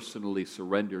never personally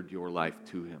surrendered your life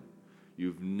to Him.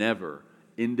 You've never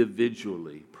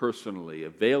individually, personally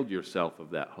availed yourself of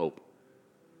that hope.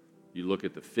 You look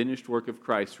at the finished work of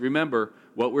Christ. Remember,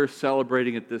 what we're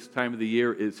celebrating at this time of the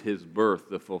year is His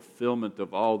birth, the fulfillment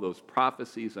of all those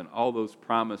prophecies and all those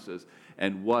promises,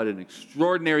 and what an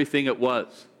extraordinary thing it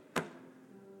was.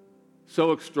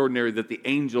 So extraordinary that the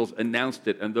angels announced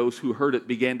it, and those who heard it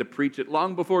began to preach it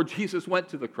long before Jesus went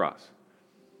to the cross.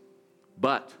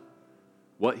 But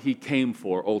what He came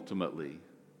for ultimately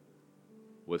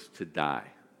was to die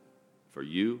for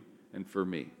you and for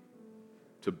me,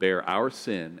 to bear our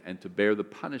sin and to bear the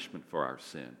punishment for our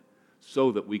sin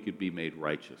so that we could be made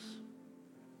righteous.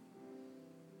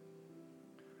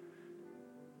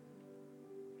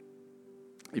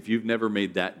 If you've never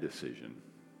made that decision,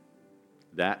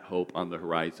 that hope on the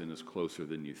horizon is closer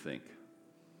than you think.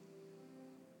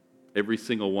 Every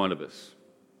single one of us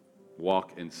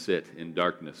walk and sit in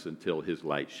darkness until His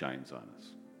light shines on us.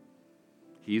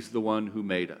 He's the one who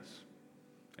made us,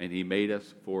 and He made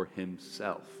us for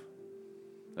Himself.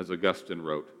 As Augustine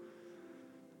wrote,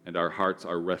 and our hearts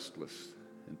are restless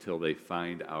until they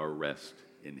find our rest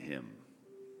in Him.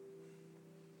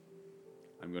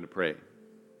 I'm going to pray,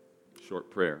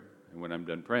 short prayer, and when I'm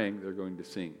done praying, they're going to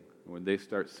sing. And when they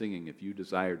start singing, if you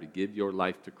desire to give your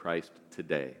life to Christ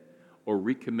today, or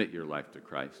recommit your life to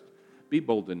Christ, be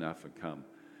bold enough and come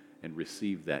and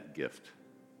receive that gift.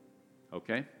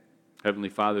 Okay? Heavenly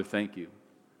Father, thank you.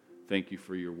 Thank you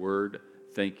for your word.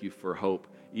 Thank you for hope,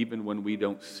 even when we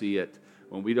don't see it,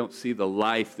 when we don't see the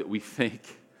life that we think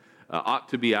ought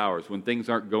to be ours, when things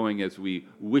aren't going as we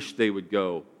wish they would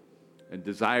go and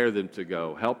desire them to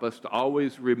go. Help us to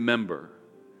always remember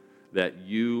that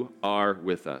you are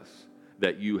with us,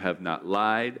 that you have not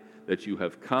lied, that you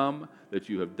have come, that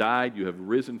you have died, you have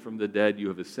risen from the dead, you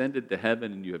have ascended to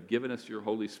heaven, and you have given us your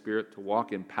Holy Spirit to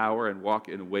walk in power and walk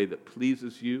in a way that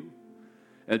pleases you,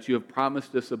 and that you have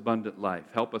promised us abundant life.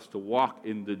 Help us to walk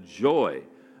in the joy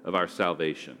of our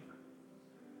salvation.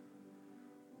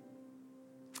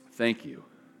 Thank you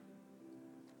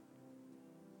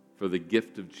for the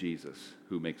gift of Jesus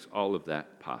who makes all of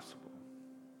that possible.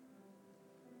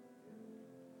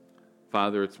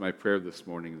 Father, it's my prayer this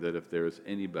morning that if there is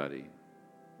anybody,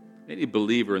 any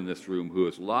believer in this room who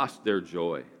has lost their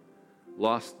joy,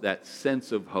 lost that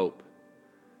sense of hope,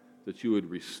 that you would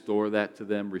restore that to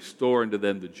them, restore unto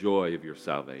them the joy of your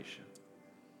salvation.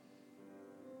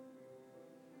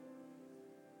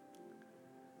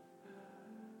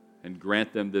 And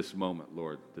grant them this moment,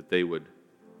 Lord, that they would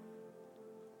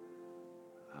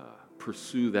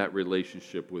pursue that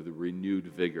relationship with a renewed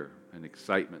vigor and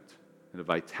excitement and a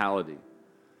vitality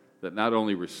that not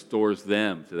only restores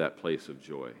them to that place of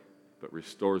joy, but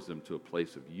restores them to a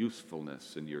place of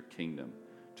usefulness in your kingdom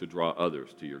to draw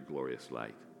others to your glorious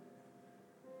light.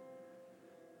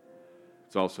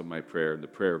 It's also my prayer, and the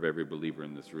prayer of every believer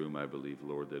in this room, I believe,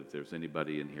 Lord, that if there's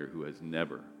anybody in here who has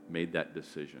never made that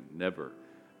decision, never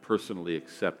personally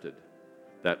accepted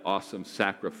that awesome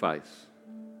sacrifice,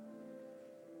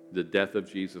 the death of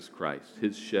Jesus Christ,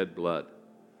 his shed blood,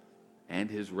 and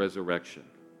his resurrection,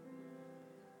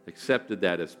 accepted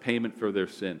that as payment for their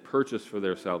sin, purchase for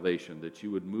their salvation, that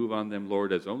you would move on them,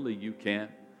 Lord, as only you can,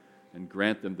 and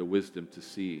grant them the wisdom to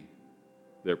see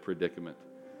their predicament,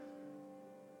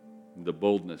 the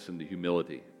boldness and the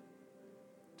humility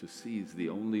to seize the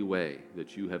only way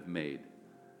that you have made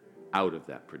out of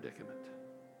that predicament,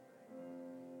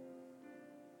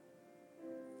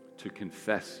 to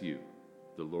confess you,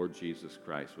 the Lord Jesus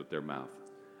Christ, with their mouth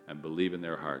and believe in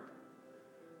their heart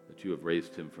that you have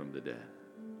raised him from the dead.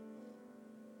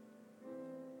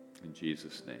 In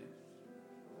Jesus' name,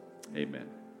 amen.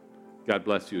 God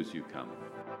bless you as you come.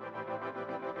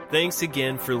 Thanks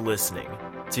again for listening.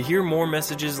 To hear more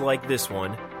messages like this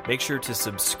one, make sure to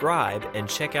subscribe and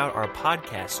check out our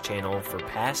podcast channel for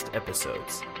past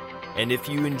episodes. And if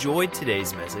you enjoyed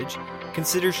today's message,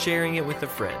 consider sharing it with a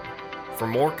friend. For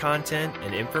more content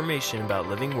and information about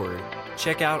Living Word,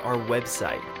 check out our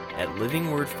website at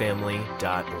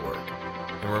livingwordfamily.org.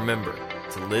 And remember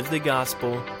to live the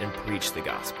gospel and preach the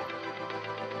gospel.